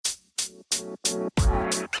Happy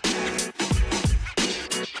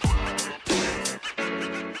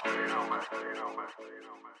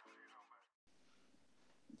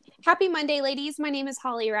Monday, ladies. My name is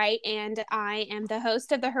Holly Wright, and I am the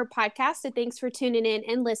host of the Her podcast. So thanks for tuning in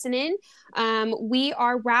and listening. We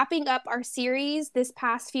are wrapping up our series. This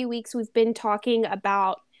past few weeks, we've been talking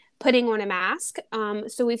about putting on a mask.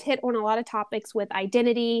 So we've hit on a lot of topics with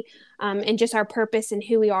identity and just our purpose and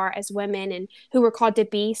who we are as women and who we're called to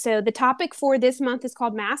be. So the topic for this month is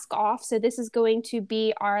called Mask Off. So this is going to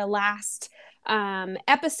be our last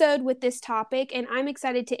episode with this topic, and I'm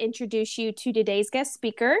excited to introduce you to today's guest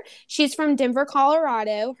speaker. She's from Denver,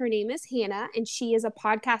 Colorado. Her name is Hannah, and she is a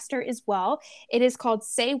podcaster as well. It is called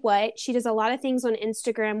Say What. She does a lot of things on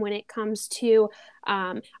Instagram when it comes to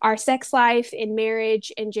our sex life and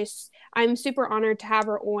marriage, and just I'm super honored to have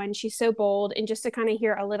her on. She's so bold, and just to kind of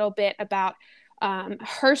hear a little bit about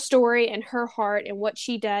her story and her heart and what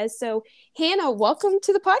she does. So Hannah, welcome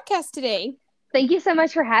to the podcast today. Thank you so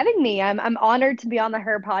much for having me. I'm honored to be on the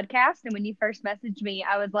Her podcast. And when you first messaged me,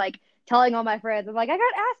 I was like telling all my friends, I'm like, I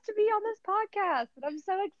got asked to be on this podcast, and I'm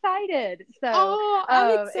so excited. So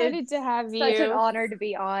I'm excited to have you. Such an honor to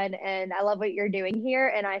be on, and I love what you're doing here.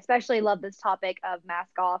 And I especially love this topic of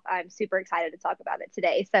mask off. I'm super excited to talk about it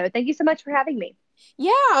today. So thank you so much for having me.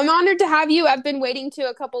 Yeah, I'm honored to have you. I've been waiting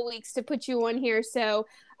a couple weeks to put you on here. So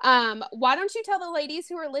why don't you tell the ladies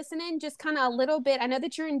who are listening just kind of a little bit, I know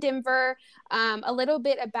that you're in Denver, a little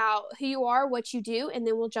bit about who you are, what you do, and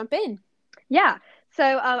then we'll jump in. Yeah. So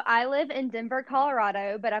I live in Denver,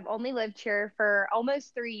 Colorado, but I've only lived here for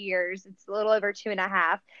almost 3 years. It's a little over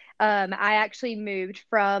 2.5. I actually moved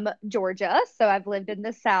from Georgia. So I've lived in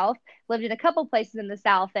the South, lived in a couple places in the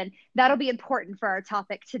South, and that'll be important for our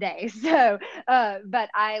topic today. So, but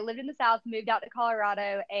I lived in the South, moved out to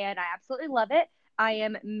Colorado, and I absolutely love it. I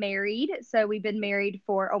am married. So we've been married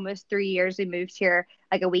for almost 3 years. We moved here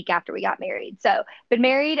like a week after we got married. So been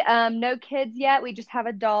married, no kids yet. We just have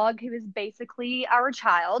a dog who is basically our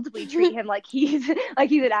child. We treat him like he's an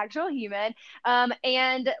actual human.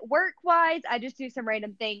 And work wise, I just do some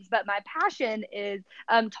random things, but my passion is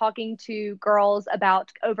talking to girls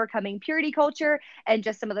about overcoming purity culture and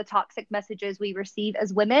just some of the toxic messages we receive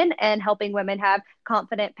as women and helping women have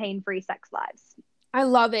confident, pain-free sex lives. I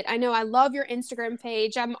love it. I know I love your Instagram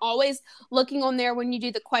page. I'm always looking on there when you do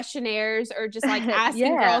the questionnaires or just like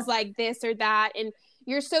asking girls like this or that. And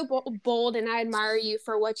you're so bold, and I admire you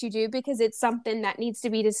for what you do because it's something that needs to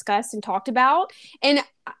be discussed and talked about. And,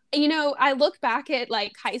 you know, I look back at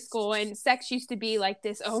like high school and sex used to be like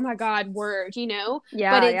this, oh my God, word, you know,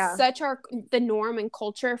 but it's such the norm and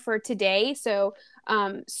culture for today. So,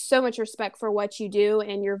 so much respect for what you do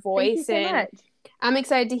and your voice. Thank you so much. I'm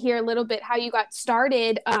excited to hear a little bit how you got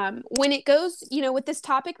started. When it goes, you know, with this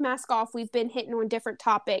topic, mask off, we've been hitting on different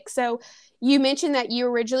topics. So you mentioned that you're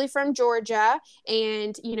originally from Georgia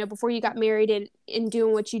and, you know, before you got married and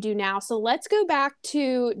doing what you do now. So let's go back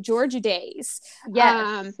to Georgia days.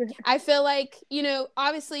 Yes. I feel like, you know,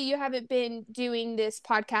 obviously you haven't been doing this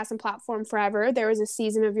podcast and platform forever. There was a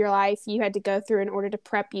season of your life you had to go through in order to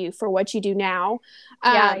prep you for what you do now.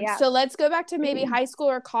 So let's go back to maybe high school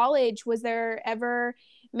or college. Was there ever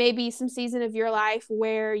maybe some season of your life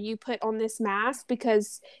where you put on this mask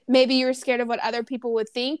because maybe you were scared of what other people would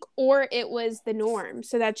think, or it was the norm?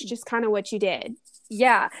 So that's just kind of what you did.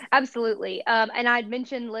 Yeah, absolutely. And I'd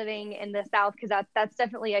mentioned living in the South because that's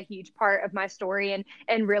definitely a huge part of my story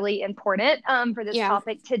and really important for this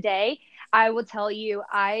topic today. I will tell you,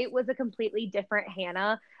 I was a completely different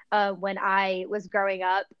Hannah when I was growing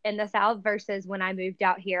up in the South versus when I moved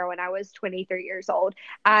out here when I was 23 years old.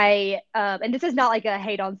 And this is not like a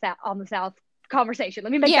hate on the South conversation.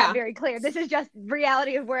 Let me make that very clear. This is just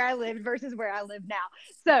reality of where I lived versus where I live now.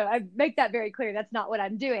 So I make that very clear. That's not what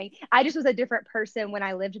I'm doing. I just was a different person when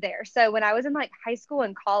I lived there. So when I was in like high school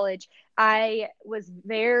and college, I was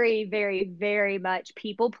very, very, very much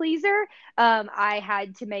people pleaser. I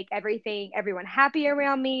had to make everyone happy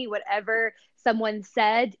around me, whatever someone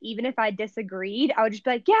said, even if I disagreed, I would just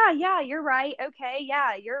be like, yeah, you're right. Okay.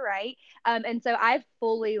 Yeah, you're right. And so I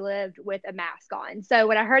fully lived with a mask on. So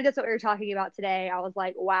when I heard that's what we were talking about today, I was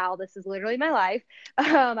like, wow, this is literally my life.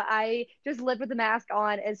 I just lived with the mask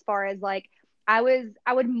on as far as like, I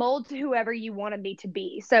would mold to whoever you wanted me to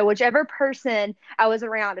be. So whichever person I was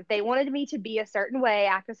around, if they wanted me to be a certain way,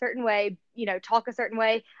 act a certain way, you know, talk a certain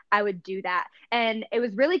way, I would do that. And it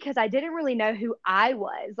was really because I didn't really know who I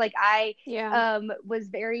was. Like I was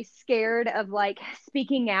very scared of like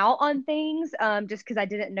speaking out on things just because I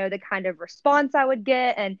didn't know the kind of response I would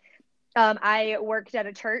get. And I worked at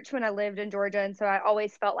a church when I lived in Georgia. And so I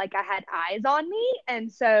always felt like I had eyes on me.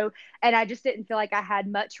 And I just didn't feel like I had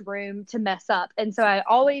much room to mess up. And so I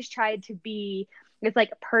always tried to be this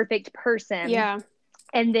like perfect person. Yeah.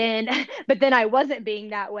 And then, but then I wasn't being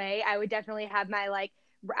that way. I would definitely have my like,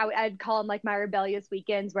 I'd call them like my rebellious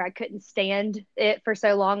weekends where I couldn't stand it for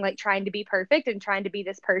so long, like trying to be perfect and trying to be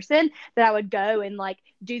this person, that I would go and like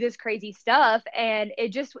do this crazy stuff. And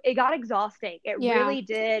it got exhausting. It really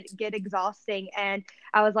did get exhausting. And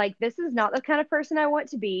I was like, this is not the kind of person I want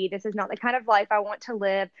to be. This is not the kind of life I want to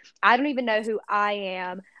live. I don't even know who I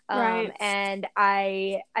am. Right. And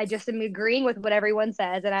I just am agreeing with what everyone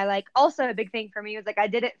says. And I like, also a big thing for me was like, I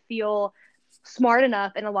didn't feel smart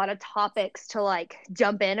enough in a lot of topics to like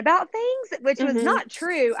jump in about things, which was not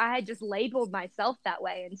true. I had just labeled myself that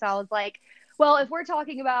way. And so I was like, well, if we're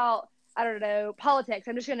talking about, I don't know, politics,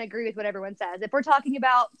 I'm just going to agree with what everyone says. If we're talking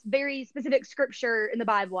about very specific scripture in the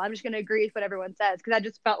Bible, I'm just going to agree with what everyone says, because I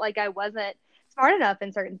just felt like I wasn't smart enough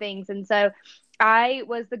in certain things. And so I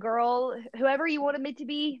was the girl, whoever you wanted me to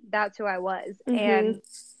be, that's who I was. And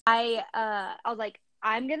I was like,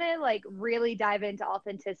 I'm going to like really dive into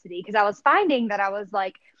authenticity, because I was finding that I was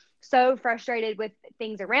like so frustrated with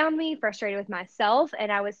things around me, frustrated with myself.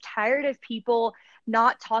 And I was tired of people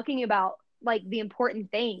not talking about like the important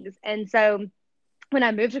things. And so when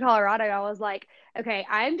I moved to Colorado, I was like, okay,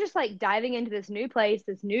 I'm just like diving into this new place,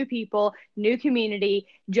 this new people, new community,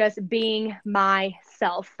 just being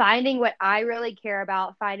myself, finding what I really care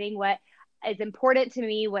about, finding what is important to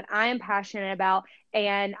me, what I am passionate about.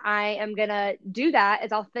 And I am going to do that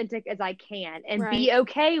as authentic as I can and be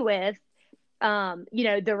okay with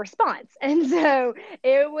the response. And so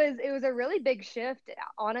it was a really big shift,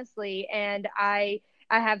 honestly. And I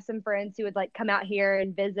have some friends who would like come out here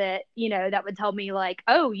and visit, that would tell me like,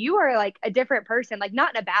 oh, you are like a different person, like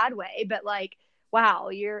not in a bad way, but like, wow,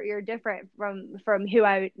 you're different from who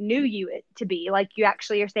I knew you to be. Like you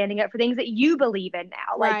actually are standing up for things that you believe in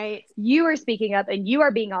now. Like you are speaking up and you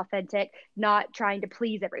are being authentic, not trying to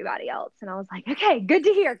please everybody else. And I was like, okay, good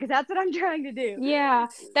to hear, because that's what I'm trying to do. Yeah,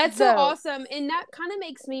 that's so awesome. And that kind of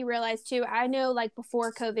makes me realize too, I know like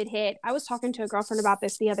before COVID hit, I was talking to a girlfriend about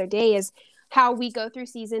this the other day, is how we go through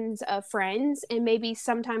seasons of friends, and maybe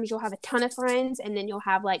sometimes you'll have a ton of friends and then you'll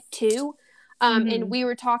have like two. And we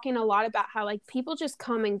were talking a lot about how like people just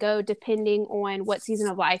come and go depending on what season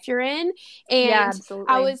of life you're in. And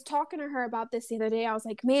I was talking to her about this the other day. I was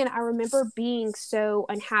like, man, I remember being so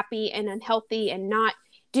unhappy and unhealthy and not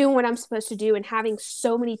doing what I'm supposed to do and having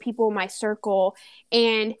so many people in my circle.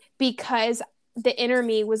 And because the inner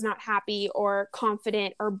me was not happy or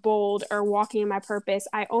confident or bold or walking in my purpose,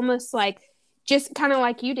 I almost like just kind of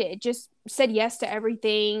like you did, just said yes to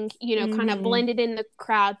everything, kind of blended in the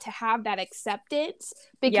crowd to have that acceptance,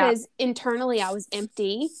 because internally I was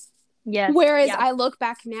empty. Yes. Whereas I look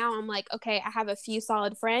back now, I'm like, okay, I have a few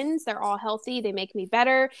solid friends. They're all healthy. They make me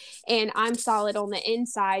better. And I'm solid on the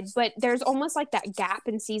inside. But there's almost like that gap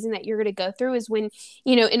in season that you're going to go through, is when,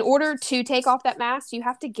 in order to take off that mask, you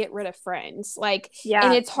have to get rid of friends. Like,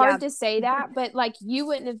 and it's hard to say that, but like you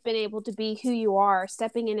wouldn't have been able to be who you are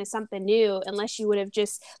stepping into something new unless you would have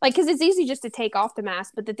just like, because it's easy just to take off the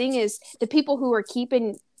mask. But the thing is, the people who are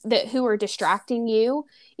who are distracting you,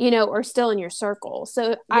 are still in your circle.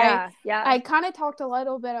 So I kind of talked a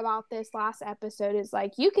little bit about this last episode, is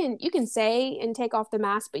like, you can say and take off the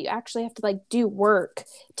mask, but you actually have to like do work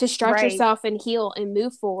to stretch yourself and heal and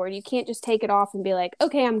move forward. You can't just take it off and be like,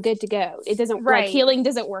 okay, I'm good to go. It doesn't like healing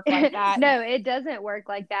doesn't work like that. No, it doesn't work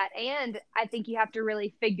like that. And I think you have to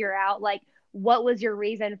really figure out like, what was your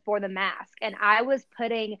reason for the mask? And I was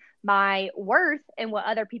putting my worth in what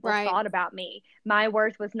other people thought about me. My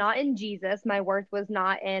worth was not in Jesus. My worth was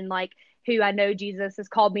not in like who I know Jesus has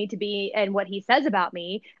called me to be and what he says about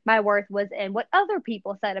me. My worth was in what other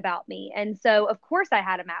people said about me. And so of course I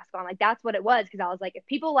had a mask on. Like that's what it was, because I was like, if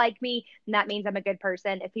people like me, then that means I'm a good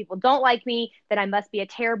person. If people don't like me, then I must be a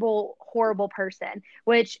terrible, horrible person,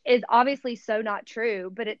 which is obviously so not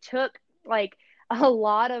true. But it took like a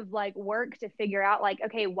lot of like work to figure out like,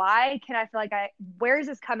 okay, why can I feel like where is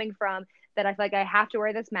this coming from, that I feel like I have to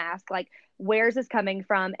wear this mask? Like, where's this coming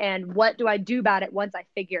from? And what do I do about it once I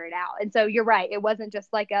figure it out? And so you're right. It wasn't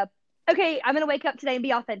just like okay, I'm going to wake up today and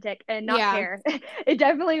be authentic and not care. It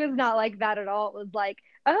definitely was not like that at all. It was like,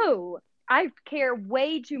 oh, I care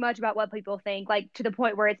way too much about what people think, like to the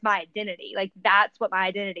point where it's my identity. Like that's what my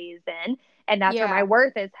identity is in. And that's where my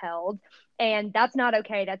worth is held. And that's not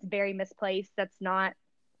okay. That's very misplaced. That's not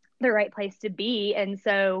the right place to be. And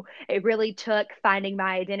so it really took finding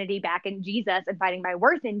my identity back in Jesus and finding my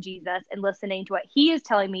worth in Jesus and listening to what he is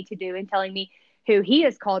telling me to do and telling me who he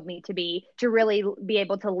has called me to be, to really be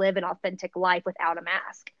able to live an authentic life without a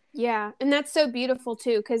mask. Yeah. And that's so beautiful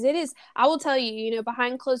too, because it is, I will tell you,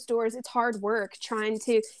 behind closed doors, it's hard work trying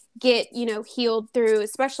to get, healed through,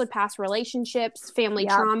 especially past relationships, family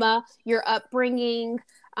Yeah. trauma, your upbringing.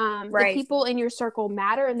 The Right. people in your circle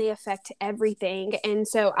matter and they affect everything. And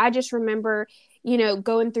so I just remember,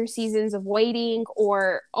 going through seasons of waiting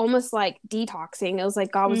or almost like detoxing. It was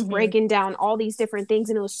like God was breaking down all these different things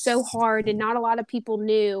and it was so hard and not a lot of people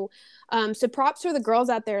knew. So props for the girls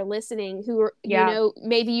out there listening who are,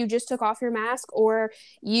 maybe you just took off your mask or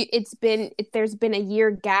there's been a year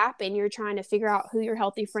gap and you're trying to figure out who your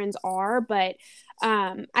healthy friends are. But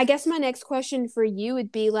I guess my next question for you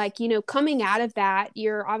would be like, coming out of that,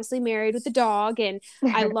 you're obviously married with a dog, and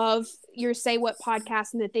I love your Say What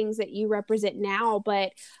podcast and the things that you represent now.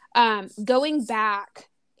 But going back,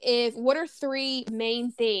 what are three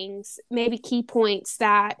main things, maybe key points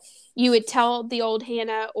that you would tell the old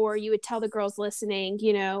Hannah or you would tell the girls listening,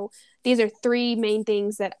 these are three main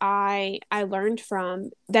things that I learned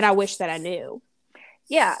from that I wish that I knew.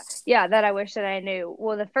 Yeah, that I wish that I knew.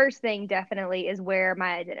 Well, the first thing definitely is where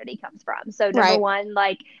my identity comes from. So number one,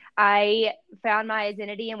 like I found my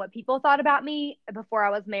identity in what people thought about me before I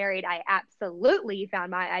was married. I absolutely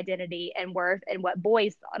found my identity and worth in what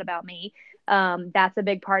boys thought about me. That's a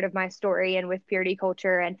big part of my story and with purity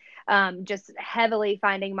culture, and just heavily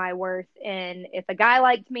finding my worth in if a guy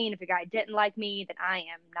liked me and if a guy didn't like me, then I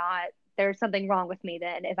am not, there's something wrong with me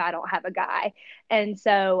then if I don't have a guy. And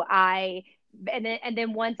so and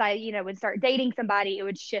then once I, would start dating somebody, it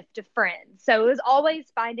would shift to friends. So it was always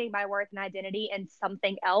finding my worth and identity in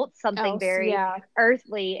something else, something very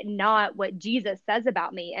earthly, not what Jesus says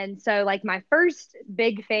about me. And so like my first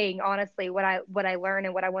big thing, honestly, what I learned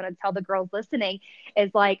and what I want to tell the girls listening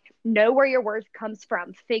is like, know where your worth comes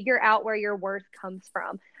from, figure out where your worth comes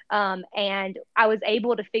from. And I was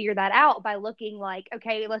able to figure that out by looking like,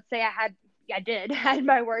 okay, let's say I had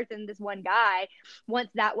my worth in this one guy. Once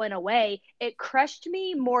that went away, it crushed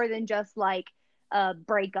me more than just like a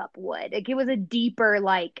breakup would. Like it was a deeper,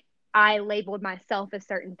 like I labeled myself as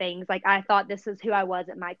certain things. Like I thought this is who I was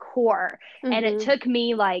at my core. And it took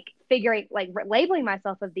me like figuring, like labeling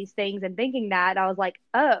myself of these things and thinking that I was like,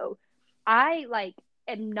 oh, I like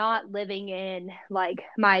am not living in like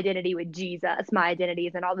my identity with Jesus. My identity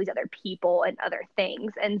is in all these other people and other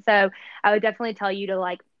things. And so I would definitely tell you to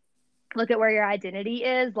like look at where your identity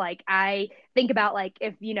is. Like I think about like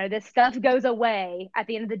if this stuff goes away at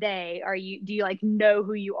the end of the day, do you like know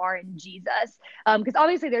who you are in Jesus? Because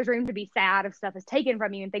obviously there's room to be sad if stuff is taken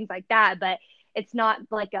from you and things like that, but it's not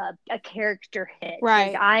like a character hit.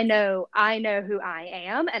 Right. Like I know who I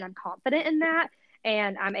am and I'm confident in that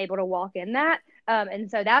and I'm able to walk in that.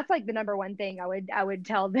 And so that's like the number one thing I would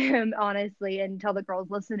tell them, honestly, and tell the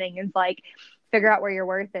girls listening is like, figure out where your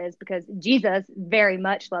worth is, because Jesus very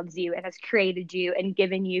much loves you and has created you and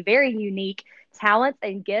given you very unique talents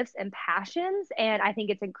and gifts and passions. And I think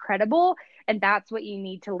it's incredible. And that's what you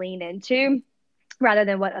need to lean into rather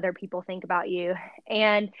than what other people think about you.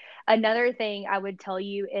 And another thing I would tell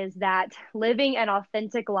you is that living an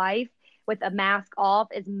authentic life with a mask off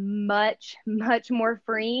is much, much more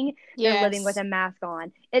freeing than living with a mask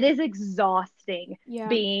on. It is exhausting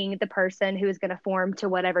being the person who is going to form to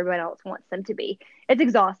what everyone else wants them to be. It's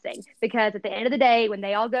exhausting because at the end of the day, when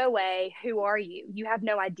they all go away, who are you? You have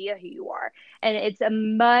no idea who you are. And it's a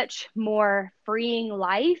much more freeing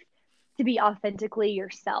life to be authentically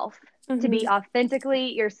yourself. To be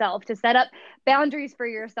authentically yourself, to set up boundaries for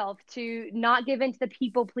yourself, to not give into the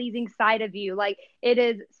people pleasing side of you. Like it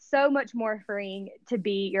is so much more freeing to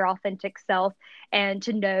be your authentic self and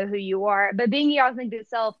to know who you are. But being your authentic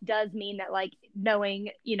self does mean that like knowing,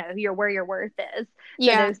 where your worth is.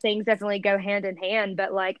 So those things definitely go hand in hand.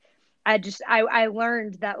 But like, I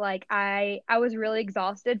learned that like I was really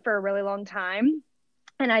exhausted for a really long time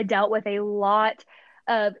and I dealt with a lot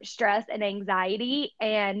of stress and anxiety,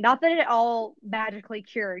 and not that it all magically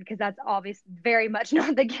cured, because that's obviously very much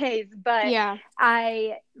not the case, but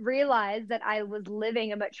I realized that I was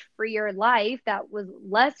living a much freer life that was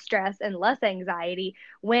less stress and less anxiety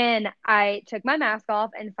when I took my mask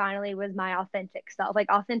off and finally was my authentic self. Like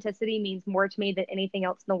authenticity means more to me than anything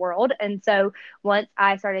else in the world. And so once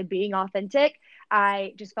I started being authentic,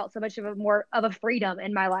 I just felt so much more of a freedom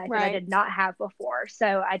in my life that I did not have before.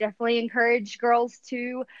 So I definitely encourage girls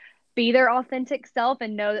to be their authentic self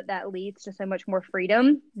and know that that leads to so much more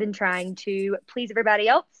freedom than trying to please everybody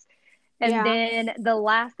else. And then the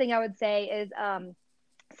last thing I would say is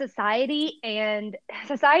society and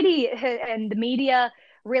the media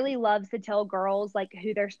really loves to tell girls like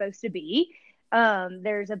who they're supposed to be.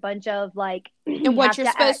 There's a bunch of like and what you're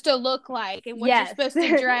supposed to look like and what you're supposed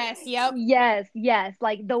to dress. Yep. Yes.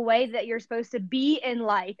 Like the way that you're supposed to be in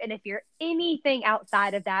life. And if you're anything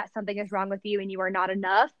outside of that, something is wrong with you and you are not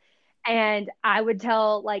enough. And I would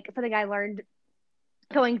tell, like, something I learned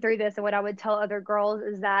going through this, and what I would tell other girls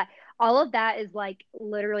is that all of that is like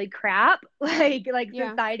literally crap. Like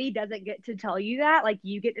society doesn't get to tell you that. Like,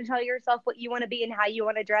 you get to tell yourself what you want to be and how you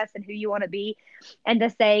want to dress and who you want to be. And the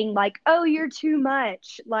saying like, oh, you're too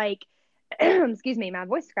much, like excuse me, my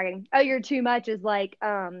voice is cracking. Oh, you're too much is like,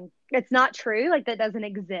 it's not true. Like, that doesn't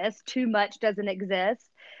exist. Too much doesn't exist.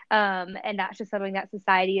 And that's just something that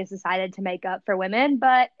society has decided to make up for women,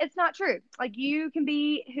 but it's not true. Like, you can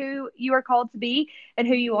be who you are called to be and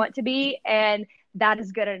who you want to be, and that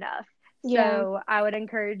is good enough. Yeah. So I would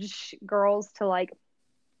encourage girls to like,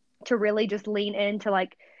 to really just lean into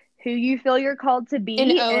like who you feel you're called to be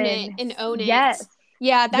and own it. Yes.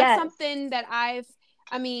 Yeah, that's something that I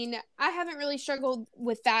haven't really struggled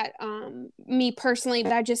with that, me personally,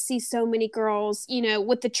 but I just see so many girls,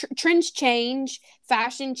 with the trends change,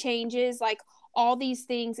 fashion changes, like all these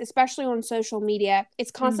things, especially on social media,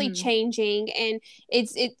 it's constantly changing. And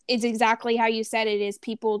it's exactly how you said it is.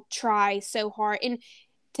 People try so hard and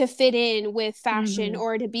to fit in with fashion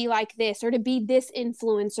or to be like this or to be this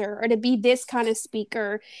influencer or to be this kind of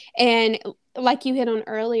speaker. And like you hit on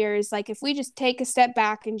earlier, is like, if we just take a step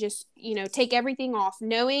back and just, take everything off,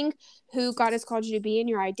 knowing who God has called you to be and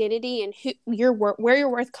your identity and who where your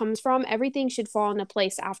worth comes from, everything should fall into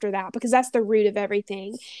place after that, because that's the root of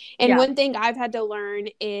everything. And one thing I've had to learn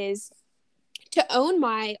is to own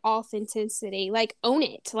my authenticity, like own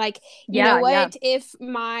it. Like, you know what? If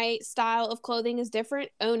my style of clothing is different,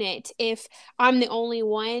 own it. If I'm the only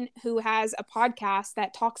one who has a podcast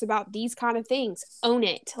that talks about these kind of things, own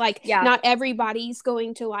it. Like, not everybody's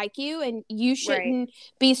going to like you, and you shouldn't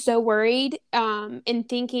be so worried and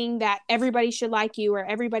thinking that everybody should like you or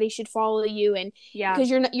everybody should follow you. And because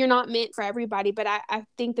you're not meant for everybody. But I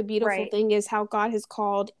think the beautiful thing is how God has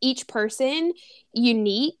called each person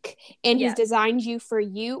unique, and he's designed you for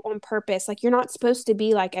you on purpose. Like, you're not supposed to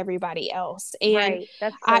be like everybody else. And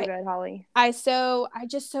that's so good, Holly. I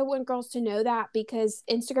just so want girls to know that, because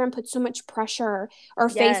Instagram puts so much pressure, or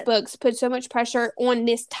Facebook's put so much pressure on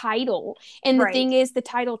this title. And the thing is, the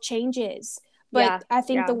title changes, but I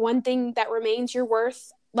think the one thing that remains, your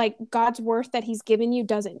worth, like God's worth that he's given you,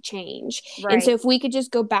 doesn't change. And so if we could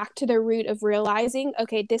just go back to the root of realizing,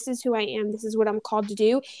 okay, this is who I am, this is what I'm called to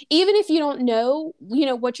do, even if you don't know,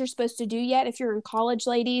 what you're supposed to do yet. If you're in college,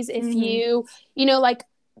 ladies, if you like,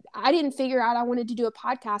 I didn't figure out I wanted to do a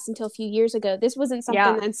podcast until a few years ago. This wasn't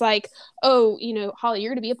something that's like, oh, Holly,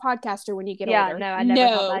 you're going to be a podcaster when you get older. No, I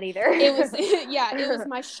never thought that either. It was, it was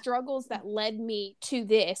my struggles that led me to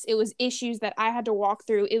this. It was issues that I had to walk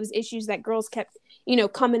through. It was issues that girls kept,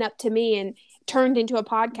 coming up to me and turned into a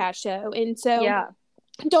podcast show. And so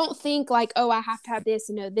don't think like, oh, I have to have this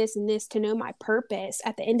and know this and this to know my purpose.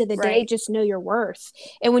 At the end of the day, just know your worth.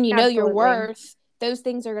 And when you know your worth, those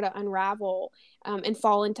things are going to unravel and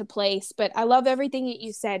fall into place. But I love everything that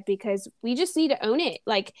you said, because we just need to own it.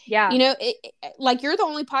 Like, like, you're the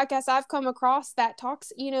only podcast I've come across that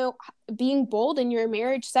talks, being bold in your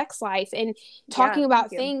marriage, sex life, and talking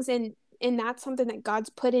about things. And that's something that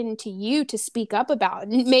God's put into you to speak up about.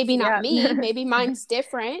 Maybe not me, maybe mine's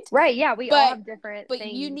different. Right. Yeah. We all have different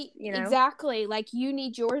things, you need, exactly. Like, you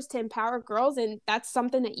need yours to empower girls. And that's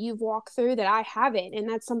something that you've walked through that I haven't. And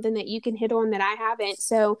that's something that you can hit on that I haven't.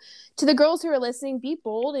 So to the girls who are listening, be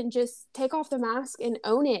bold and just take off the mask and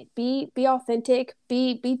own it. Be authentic,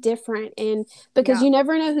 be different. And because you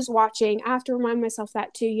never know who's watching. I have to remind myself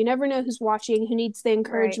that too. You never know who's watching, who needs the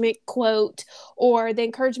encouragement quote or the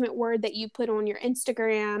encouragement word that you put on your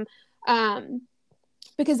Instagram,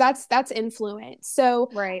 because that's influence. So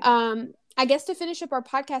I guess to finish up our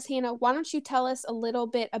podcast, Hannah, why don't you tell us a little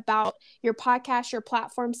bit about your podcast, your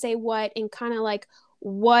platform, Say What, and kind of like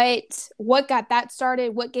what got that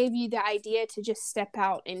started, what gave you the idea to just step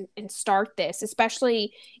out and start this,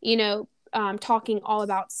 especially talking all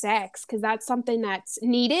about sex, because that's something that's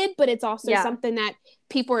needed, but it's also something that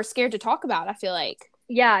people are scared to talk about, I feel like.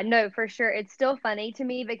 Yeah, no, for sure. It's still funny to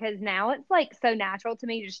me because now it's like so natural to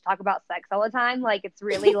me to just talk about sex all the time. Like, it's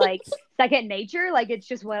really like second nature. Like, it's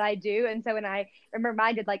just what I do. And so when I'm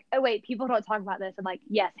reminded, like, oh wait, people don't talk about this, I'm like,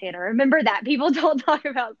 yes, Hannah, remember that people don't talk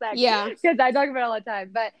about sex. Yeah, because I talk about it all the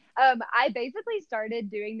time. But I basically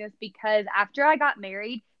started doing this because after I got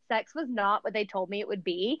married, sex was not what they told me it would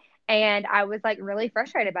be. And I was like really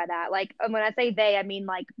frustrated by that. Like, when I say they, I mean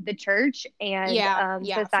like the church and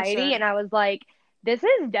society. And I was like, this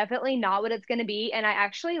is definitely not what it's going to be. And I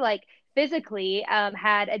actually like physically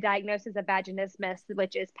had a diagnosis of vaginismus,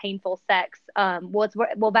 which is painful sex.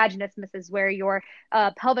 Vaginismus is where your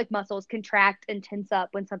pelvic muscles contract and tense up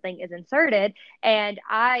when something is inserted. And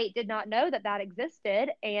I did not know that that existed.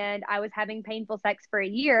 And I was having painful sex for a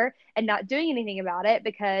year and not doing anything about it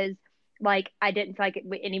because like I didn't feel like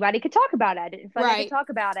anybody could talk about it. I didn't feel like I could talk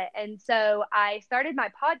about it. And so I started my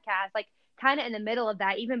podcast like kind of in the middle of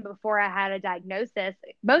that, even before I had a diagnosis,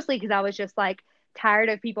 mostly because I was just like tired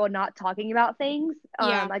of people not talking about things.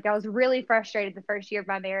 Like I was really frustrated the first year of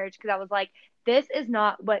my marriage because I was like, this is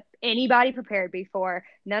not what anybody prepared me for.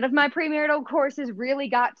 None of my premarital courses really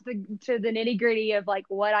got to the nitty gritty of like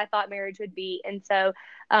what I thought marriage would be. And so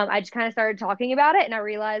I just kind of started talking about it, and I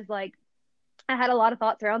realized like I had a lot of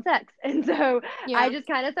thoughts around sex. And so I just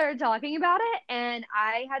kind of started talking about it, and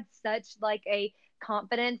I had such like a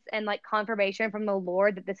confidence and like confirmation from the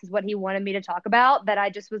Lord that this is what he wanted me to talk about, that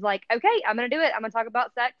I just was like, okay, I'm going to do it. I'm going to talk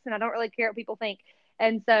about sex, and I don't really care what people think.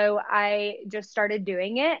 And so I just started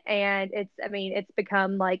doing it, and it's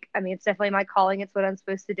become like, it's definitely my calling. It's what I'm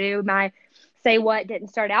supposed to do. My Say What didn't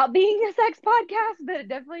start out being a sex podcast, but it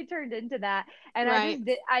definitely turned into that. And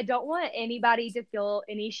I don't want anybody to feel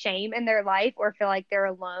any shame in their life or feel like they're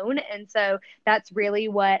alone. And so that's really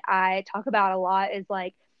what I talk about a lot, is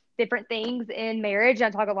like different things in marriage.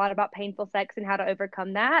 I talk a lot about painful sex and how to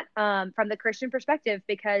overcome that from the Christian perspective,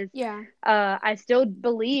 because I still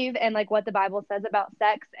believe in like what the Bible says about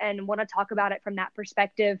sex, and want to talk about it from that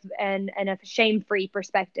perspective, and a shame-free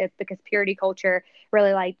perspective, because purity culture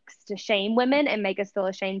really likes to shame women and make us feel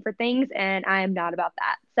ashamed for things, and I am not about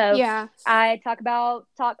that. So I talk about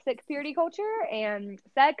toxic purity culture and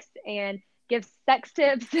sex, and give sex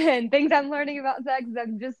tips and things I'm learning about sex.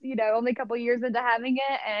 I'm just, only a couple years into having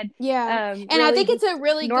it. And and really I think it's a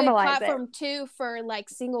really good platform too for like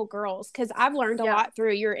single girls, because I've learned a lot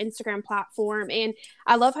through your Instagram platform. And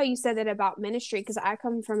I love how you said that about ministry, because I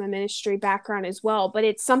come from a ministry background as well, but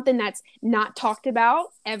it's something that's not talked about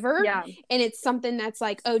ever. And it's something that's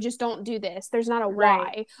like, oh, just don't do this. There's not a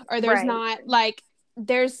why, or there's not like,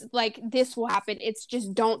 there's like, this will happen. It's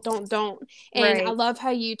just don't. And I love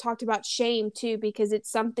how you talked about shame too, because it's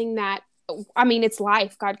something that, it's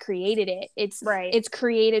life. God created it. It's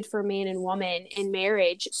created for man and woman in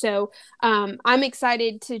marriage. So I'm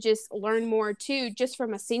excited to just learn more too, just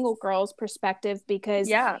from a single girl's perspective, because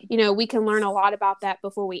we can learn a lot about that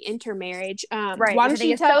before we enter marriage. Why don't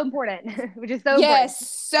you tell? So important, which is so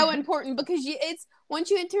so important, because it's once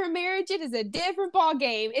you enter a marriage, it is a different ball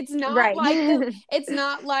game. It's not it's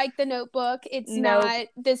not like The Notebook. It's not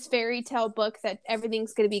this fairy tale book that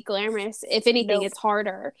everything's going to be glamorous. If anything, it's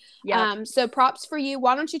harder. So props for you.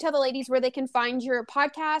 Why don't you tell the ladies where they can find your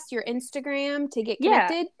podcast, your Instagram, to get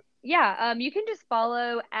connected? You can just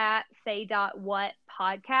follow at Say.What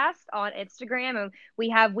podcast on Instagram, and we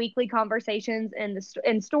have weekly conversations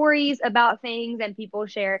and stories about things, and people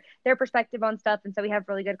share their perspective on stuff, and so we have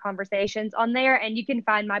really good conversations on there. And you can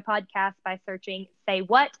find my podcast by searching Say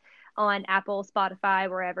What on Apple, Spotify,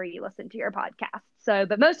 wherever you listen to your podcast.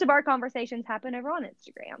 But most of our conversations happen over on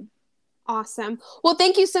Instagram. Awesome. Well,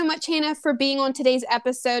 thank you so much, Hannah, for being on today's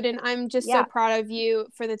episode. And I'm just so proud of you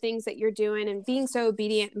for the things that you're doing and being so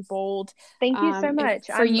obedient and bold. Thank you so much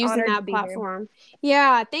for using that platform.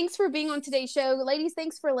 Yeah. Thanks for being on today's show. Ladies,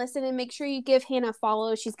 thanks for listening. Make sure you give Hannah a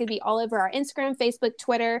follow. She's going to be all over our Instagram, Facebook,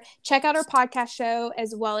 Twitter. Check out her podcast show,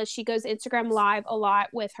 as well as she goes Instagram live a lot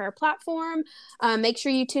with her platform. Make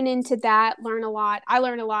sure you tune into that. Learn a lot. I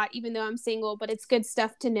learn a lot, even though I'm single, but it's good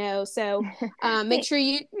stuff to know. So make sure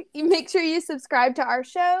you subscribe to our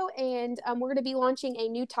show, and we're going to be launching a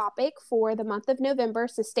new topic for the month of November,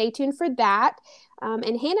 so stay tuned for that.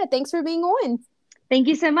 And Hannah, thanks for being on. Thank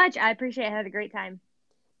you so much. I appreciate it. I had a great time.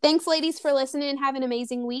 Thanks, ladies, for listening. Have an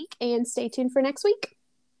amazing week, and stay tuned for next week.